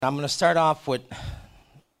I'm going to start off with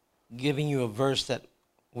giving you a verse that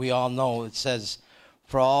we all know. It says,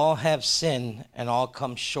 "For all have sinned and all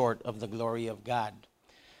come short of the glory of God."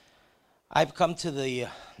 I've come to the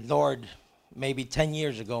Lord maybe 10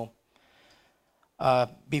 years ago.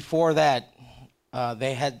 Before that,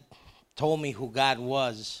 they had told me who God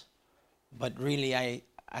was, but really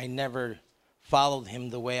I never followed him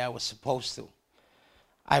the way I was supposed to.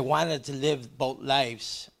 I wanted to live both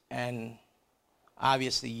lives, and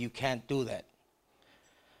obviously you can't do that.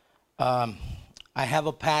 I have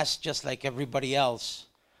a past just like everybody else.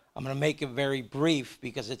 I'm going to make it very brief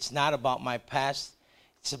because it's not about my past.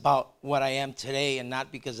 It's about what I am today, and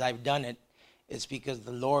not because I've done it. It's because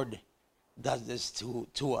the Lord does this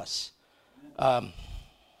to us.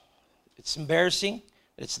 It's embarrassing.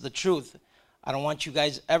 It's the truth. I don't want you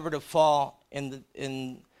guys ever to fall in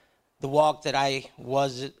the walk that I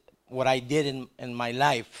was, what I did in my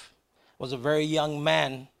life. I was a very young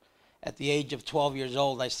man. At the age of 12 years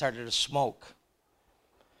old, I started to smoke.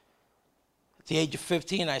 At the age of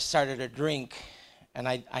 15, I started to drink, and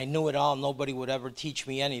I knew it all. Nobody would ever teach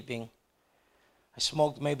me anything. I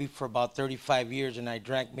smoked maybe for about 35 years, and I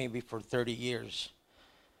drank maybe for 30 years.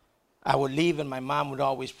 I would leave, and my mom would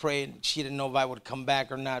always pray, and she didn't know if I would come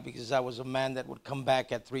back or not, because I was a man that would come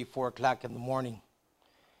back at 3, 4 o'clock in the morning.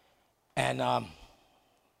 And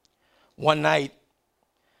one night,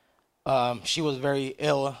 she was very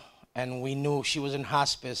ill, and we knew she was in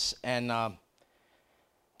hospice, and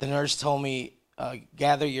the nurse told me,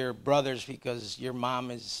 gather your brothers because your mom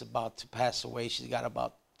is about to pass away. She's got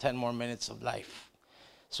about 10 more minutes of life.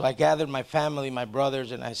 So I gathered my family, my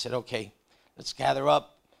brothers, and I said, okay, let's gather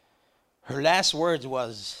up. Her last words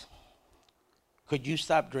was, "Could you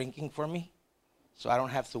stop drinking for me so I don't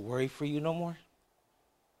have to worry for you no more?"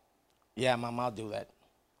 Yeah, Mom, I'll do that.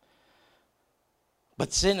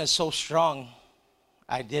 But sin is so strong,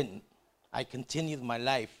 I didn't. I continued my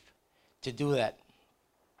life to do that.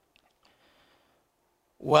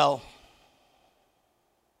 Well,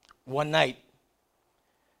 one night,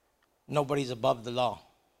 nobody's above the law.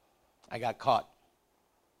 I got caught.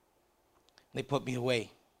 They put me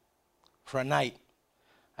away for a night.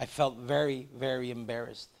 I felt very, very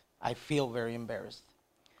embarrassed. I feel very embarrassed.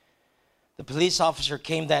 The police officer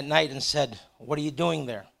came that night and said, "What are you doing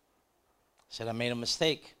there?" I said, "I made a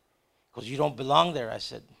mistake." Because "You don't belong there." I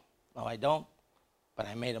said, "No, I don't, but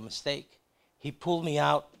I made a mistake." He pulled me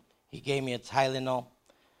out. He gave me a Tylenol.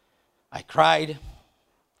 I cried.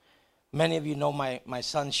 Many of you know my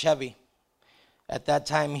son Chevy. At that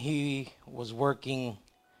time, he was working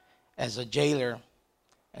as a jailer,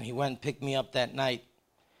 and he went and picked me up that night.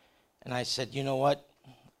 And I said, "You know what?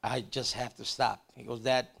 I just have to stop." He goes,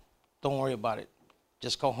 "Dad, don't worry about it.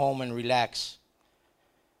 Just go home and relax."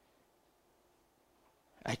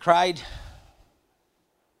 I cried.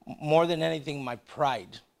 More than anything, my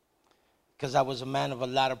pride, because I was a man of a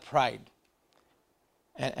lot of pride.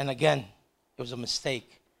 And again, it was a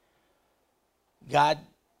mistake. God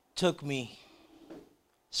took me,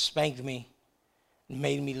 spanked me, and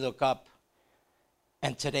made me look up.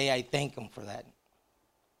 And today I thank him for that.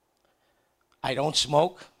 I don't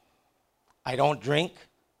smoke. I don't drink.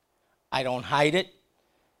 I don't hide it.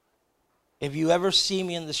 If you ever see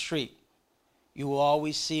me in the street, you will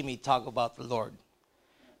always see me talk about the Lord.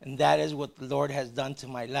 And that is what the Lord has done to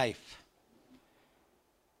my life.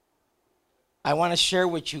 I want to share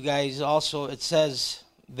with you guys also, it says,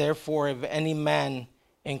 "Therefore, if any man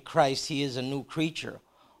in Christ, he is a new creature.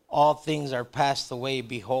 All things are passed away.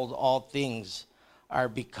 Behold, all things are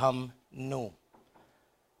become new."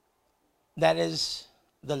 That is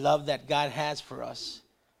the love that God has for us.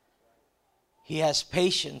 He has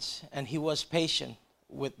patience, and he was patient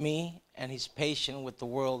with me, and he's patient with the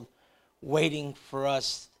world, waiting for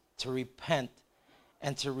us to repent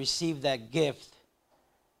and to receive that gift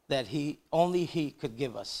that only he could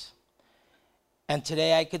give us. And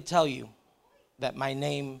today I could tell you that my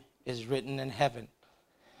name is written in heaven.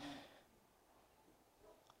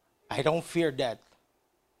 I don't fear death.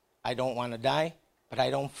 I don't want to die, but I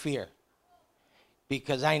don't fear,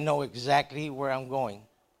 because I know exactly where I'm going.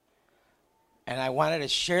 And I wanted to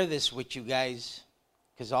share this with you guys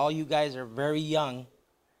because all you guys are very young,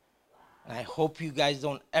 and I hope you guys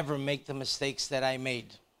don't ever make the mistakes that I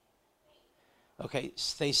made. Okay,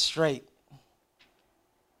 stay straight.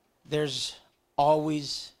 There's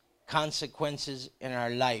always consequences in our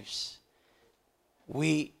lives.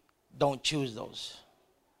 We don't choose those.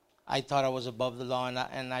 I thought I was above the law,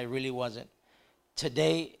 and I really wasn't.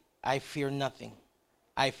 Today, I fear nothing.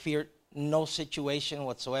 I fear no situation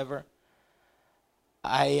whatsoever.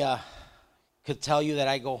 I could tell you that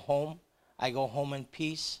I go home in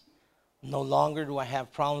peace. No longer do I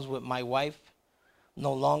have problems with my wife.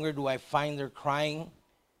 No longer do I find her crying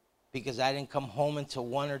because I didn't come home until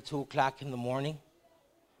 1 or 2 o'clock in the morning.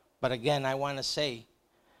 But again, I want to say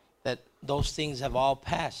that those things have all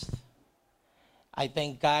passed. I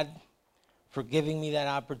thank God for giving me that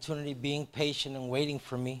opportunity, being patient and waiting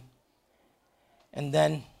for me. And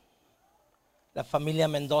then La Familia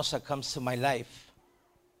Mendoza comes to my life.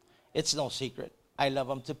 It's no secret. I love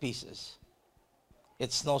them to pieces.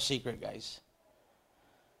 It's no secret, guys.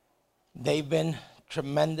 They've been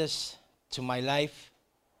tremendous to my life.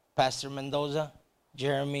 Pastor Mendoza,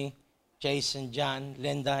 Jeremy, Jason, John,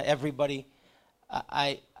 Linda, everybody.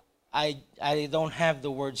 I don't have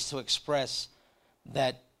the words to express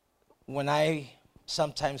that when I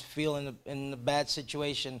sometimes feel in a bad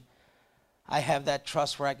situation, I have that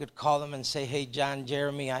trust where I could call them and say, hey, John,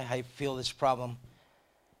 Jeremy, I feel this problem.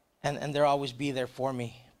 And they'll always be there for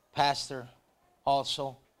me. Pastor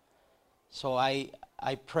also. So I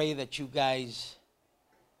pray that you guys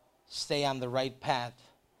stay on the right path.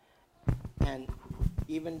 And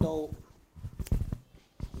even though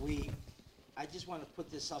I just want to put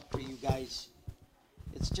this up for you guys.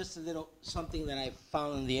 It's just a little something that I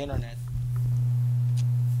found on the internet.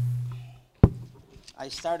 I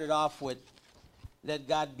started off with, let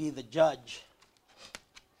God be the judge.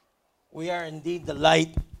 We are indeed the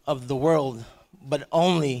light of the world, but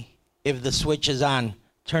only if the switch is on.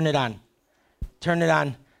 Turn it on. Turn it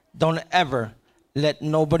on. Don't ever let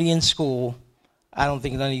nobody in school. I don't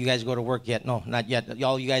think none of you guys go to work yet. No, not yet.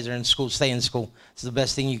 All you guys are in school. Stay in school. It's the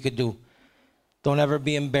best thing you could do. Don't ever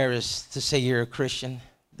be embarrassed to say you're a Christian,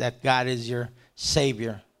 that God is your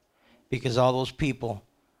Savior, because all those people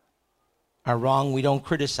are wrong. We don't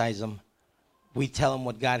criticize them. We tell them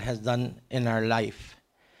what God has done in our life.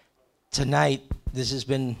 Tonight, this has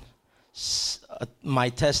been my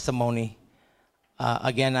testimony.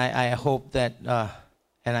 Again, I hope that,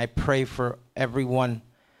 and I pray for everyone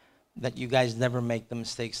that you guys never make the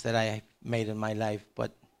mistakes that I made in my life.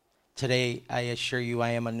 But today, I assure you,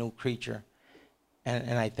 I am a new creature,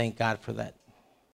 and I thank God for that.